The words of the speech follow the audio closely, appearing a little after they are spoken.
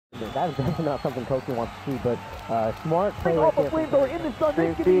That's definitely not something coaching wants to see, but smart play Bring right off the there. flamethrower in the sun.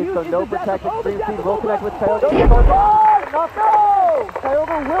 Stream Can he speed, use so it? no Is that protection. the Stream Is that speed the will move? connect with Oh, Tyoga. no!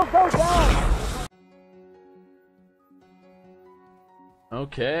 Tyoga will go down.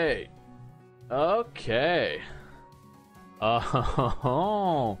 Okay. Okay.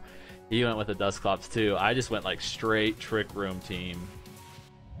 Oh, he went with the Dustclops too. I just went like straight Trick Room team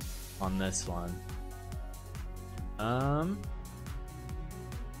on this one.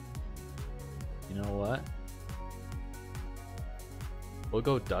 You know what? We'll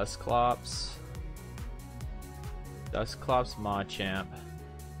go Dustclops. Dustclops, Machamp,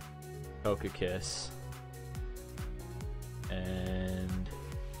 Togekiss, and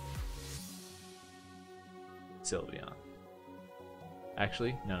Sylveon.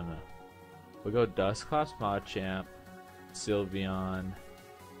 Actually, no. We'll go Dustclops, Machamp, Sylveon,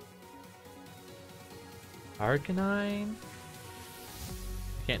 Arcanine.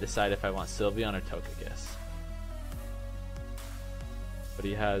 Can't decide if I want Sylveon or Togekiss. But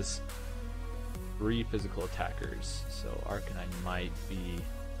he has 3 physical attackers, so Arcanine might be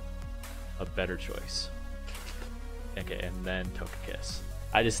a better choice. Okay, and then Togekiss.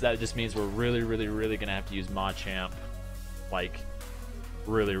 That just means we're really gonna have to use Machamp, like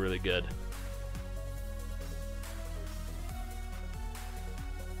really good.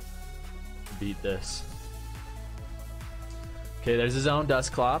 Beat this. Okay, there's his own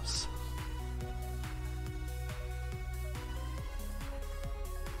Dustclops.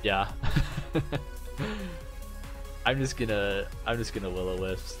 Yeah. I'm just gonna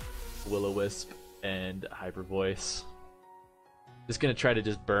Will-O-Wisp and Hyper Voice. Just gonna try to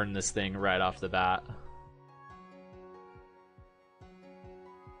just burn this thing right off the bat.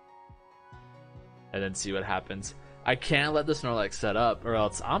 And then see what happens. I can't let the Snorlax set up or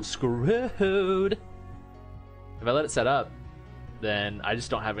else I'm screwed. If I let it set up, then I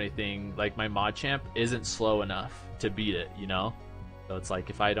just don't have anything. Like, my Machamp isn't slow enough to beat it, you know? So it's like,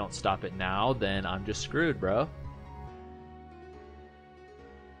 if I don't stop it now, then I'm just screwed, bro.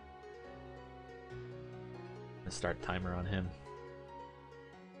 Let's start timer on him.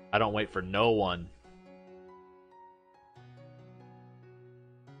 I don't wait for no one.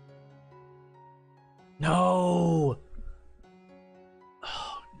 No!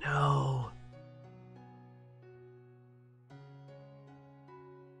 Oh, no.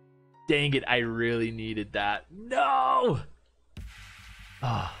 Dang it, I really needed that. No!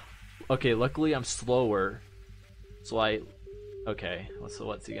 Ah. Okay, luckily I'm slower. So okay, so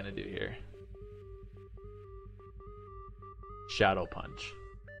what's he gonna do here? Shadow Punch.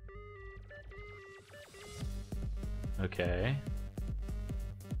 Okay.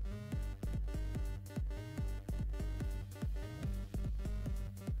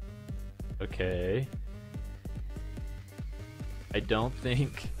 Okay. I don't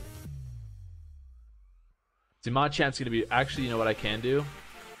think... See, Machamp's gonna be... Actually, you know what I can do?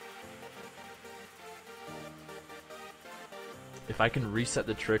 If I can reset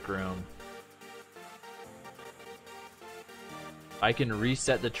the Trick Room...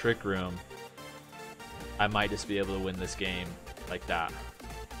 I might just be able to win this game like that.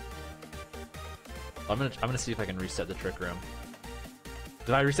 I'm gonna see if I can reset the Trick Room. If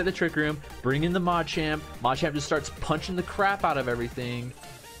I reset the Trick Room, bring in the Machamp just starts punching the crap out of everything,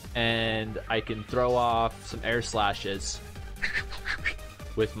 and I can throw off some air slashes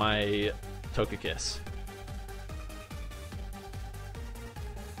with my Togekiss.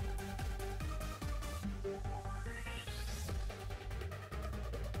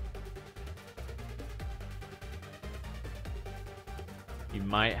 You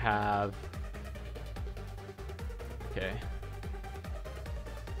might have... Okay.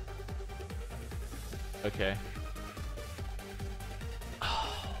 Okay.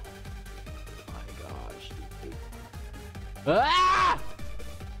 Oh my gosh, dude. Ah!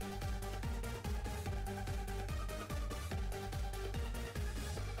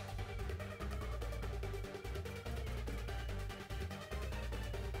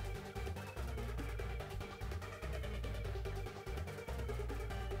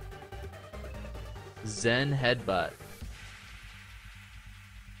 Zen Headbutt.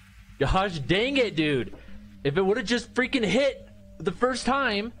 Gosh dang it, dude. If it would have just freaking hit the first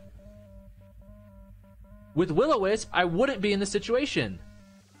time with Will-O-Wisp, I wouldn't be in this situation.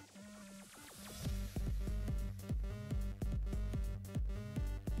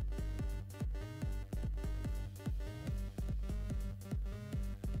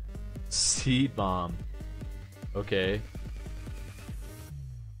 Seed Bomb. Okay.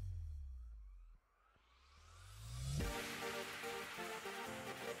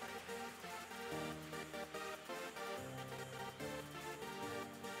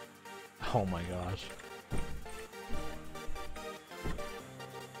 Oh my gosh.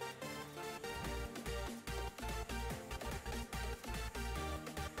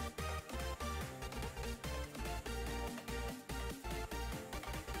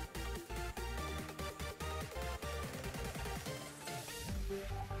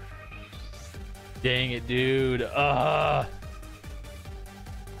 Dang it, dude.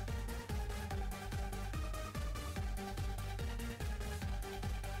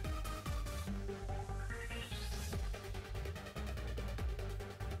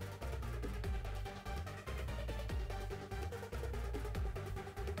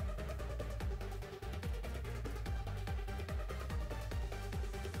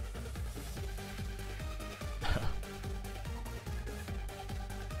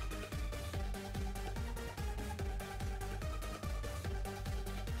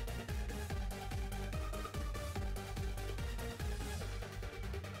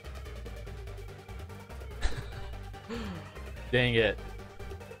 Dang it.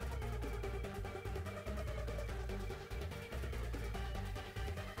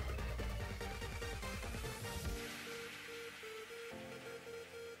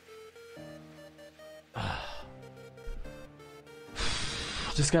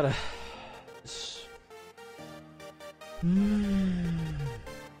 Just gotta...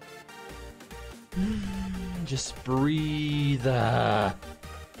 Just breathe.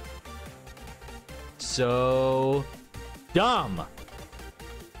 So dumb.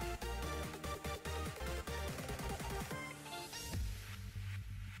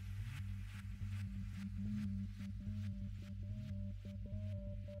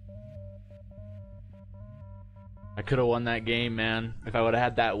 I could have won that game, man. If I would have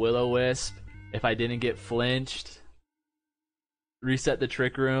had that Will-O-Wisp, if I didn't get flinched, reset the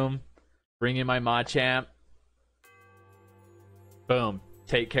trick room, bring in my Machamp. Boom.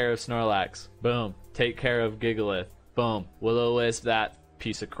 Take care of Snorlax. Boom. Take care of Gigalith. Boom. Will-O-Wisp, that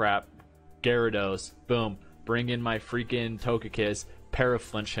piece of crap. Gyarados. Boom. Bring in my freaking Togekiss.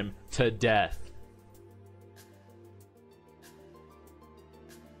 Paraflinch him to death.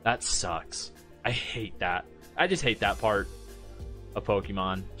 That sucks. I hate that. I just hate that part of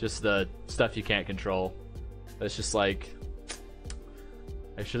Pokemon. Just the stuff you can't control. It's just like...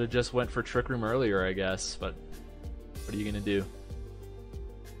 I should have just went for Trick Room earlier, I guess. But what are you gonna do?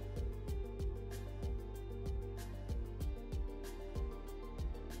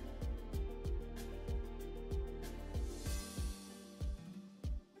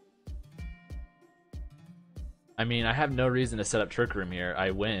 I mean, I have no reason to set up Trick Room here. I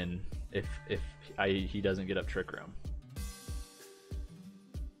win if he doesn't get up Trick Room.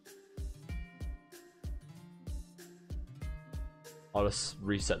 I'll just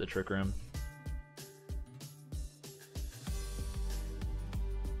reset the Trick Room.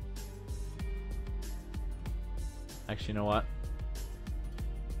 Actually, you know what?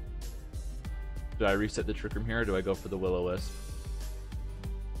 Do I reset the Trick Room here, or do I go for the Will-O-Wisp?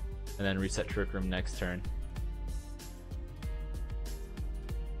 And then reset Trick Room next turn.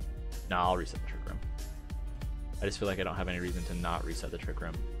 No, I'll reset the Trick Room. I just feel like I don't have any reason to not reset the Trick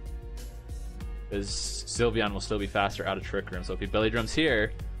Room. Because Sylveon will still be faster out of Trick Room. So if he Belly Drums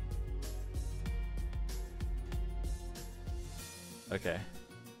here... Okay.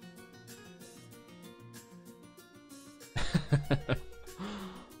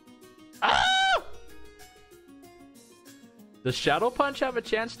 Ah! Does Shadow Punch have a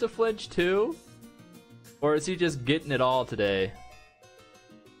chance to flinch too? Or is he just getting it all today?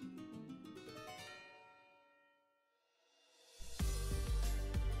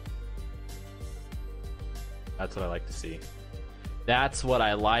 That's what I like to see. That's what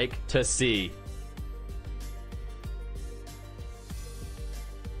I like to see.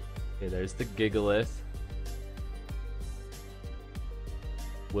 Okay, there's the Gigalith.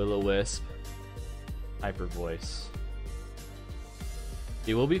 Will-O-Wisp. Hyper Voice.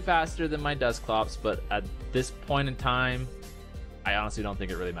 He will be faster than my Dusclops, but at this point in time, I honestly don't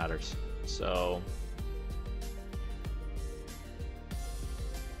think it really matters. So...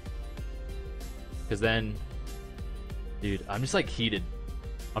 because then... Dude, I'm just like heated.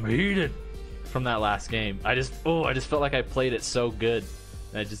 I'm heated from that last game. I just felt like I played it so good,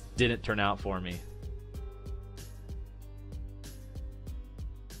 and it just didn't turn out for me.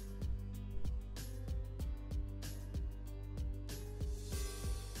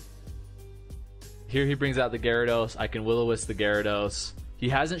 Here he brings out the Gyarados. I can Will-O-Wisp the Gyarados. He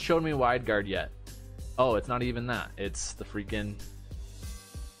hasn't shown me Wide Guard yet. Oh, it's not even that. It's the freaking...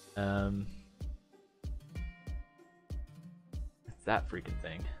 that freaking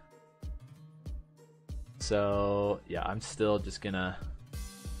thing. So yeah, I'm still just gonna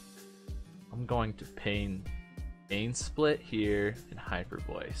I'm going to pain split here in hyper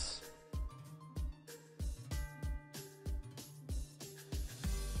voice.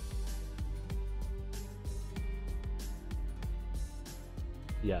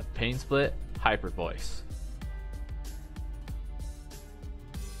 Yeah, pain split, hyper voice.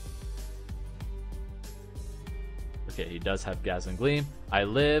 Okay, he does have gas and gleam. I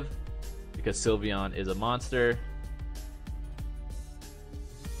live because Sylveon is a monster.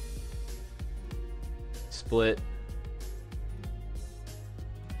 Split.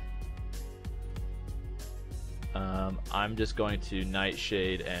 I'm just going to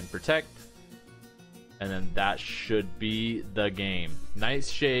Nightshade and Protect. And then that should be the game.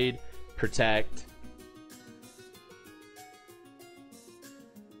 Nightshade, Protect.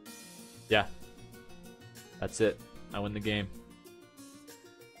 Yeah. That's it. I win the game.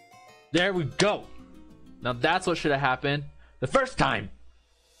 There we go. Now that's what should have happened the first time.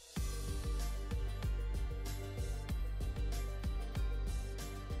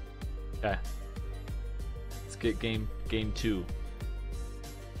 Okay. Let's get game 2.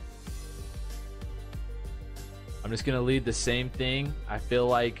 I'm just gonna lead the same thing. I feel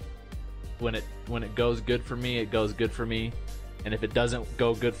like when it goes good for me, it goes good for me, and if it doesn't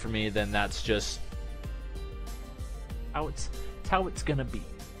go good for me, then that's just how it's gonna be.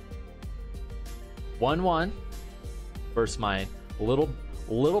 1-1 versus my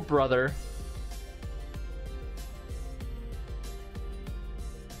little brother.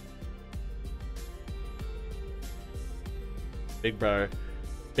 Big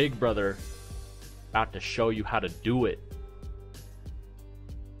brother, about to show you how to do it.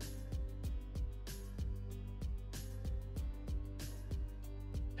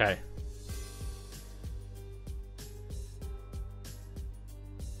 Okay.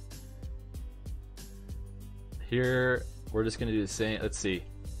 Here, we're just gonna do the same. Let's see.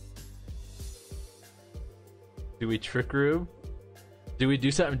 Do we Trick Room? Do we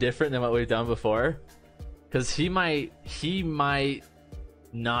do something different than what we've done before? Because he might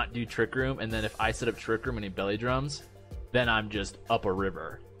not do Trick Room, and then if I set up Trick Room and he belly drums, then I'm just up a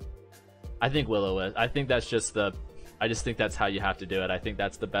river. I think Will-O-Wisp. I think that's just the. I just think that's how you have to do it. I think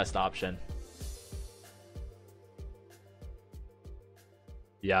that's the best option.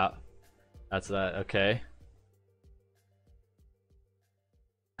 Yeah, that's that. Okay.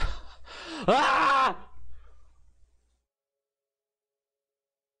 Ah!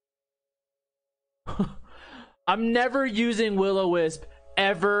 I'm never using Will-O-Wisp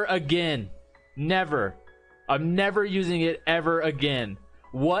ever again. Never. I'm never using it ever again.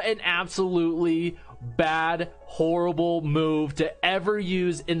 What an absolutely bad, horrible move to ever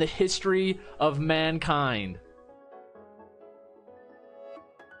use in the history of mankind.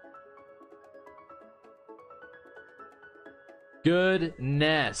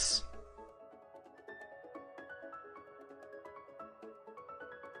 Goodness.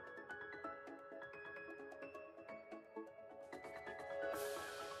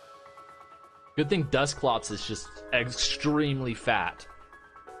 Good thing Dusclops is just extremely fat.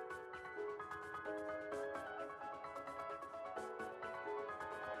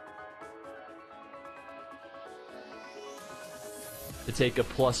 To take a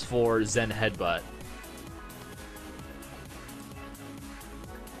 +4 Zen Headbutt.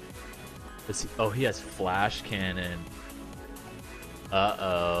 Oh, he has Flash Cannon.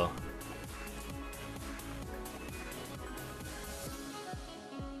 Uh-oh.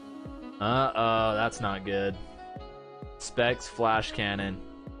 Uh-oh, that's not good. Specs, Flash Cannon.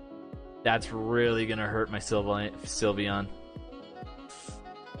 That's really gonna hurt my Sylveon.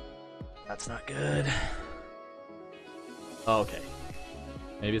 That's not good. Oh, okay.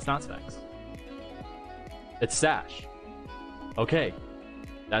 Maybe it's not Specs. It's Sash. Okay.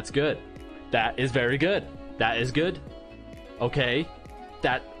 That's good. That is very good. That is good. Okay.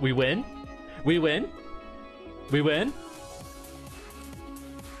 That we win. We win. We win.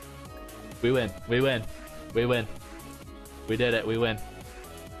 We win. We win. We win. We did it. We win.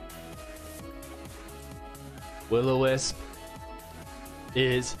 Will-O-Wisp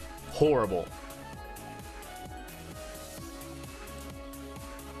is horrible.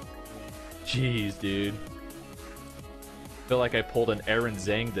 Jeez, dude. I feel like I pulled an Aaron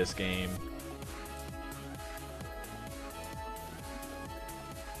Zhang this game.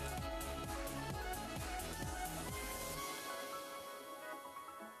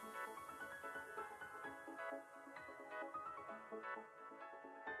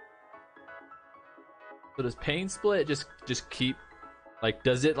 So does Pain Split just keep, like,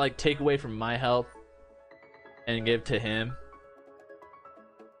 does it like take away from my health and give to him?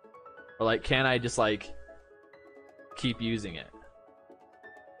 Or like, can I just like keep using it?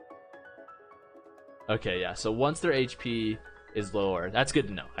 Okay, yeah. So once their HP is lower, that's good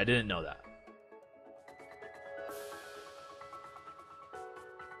to know. I didn't know that.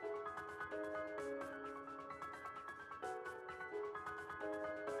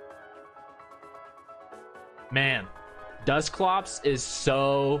 Man, Dusclops is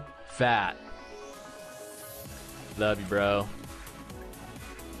so fat. Love you, bro.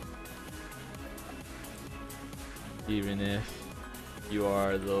 Even if you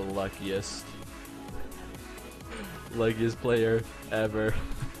are the luckiest player ever.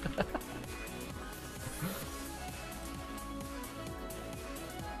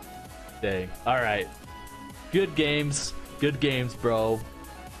 Dang. Alright. Good games, bro.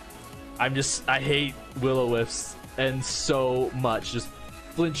 I hate Will-O-Wisps and so much. Just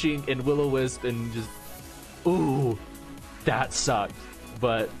flinching and Will-O-Wisp and just, ooh, that sucked.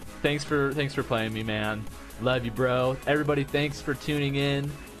 But thanks for playing me, man. Love you, bro. Everybody, thanks for tuning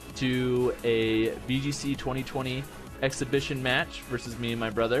in to a VGC 2020 exhibition match versus me and my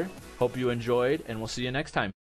brother. Hope you enjoyed, and we'll see you next time.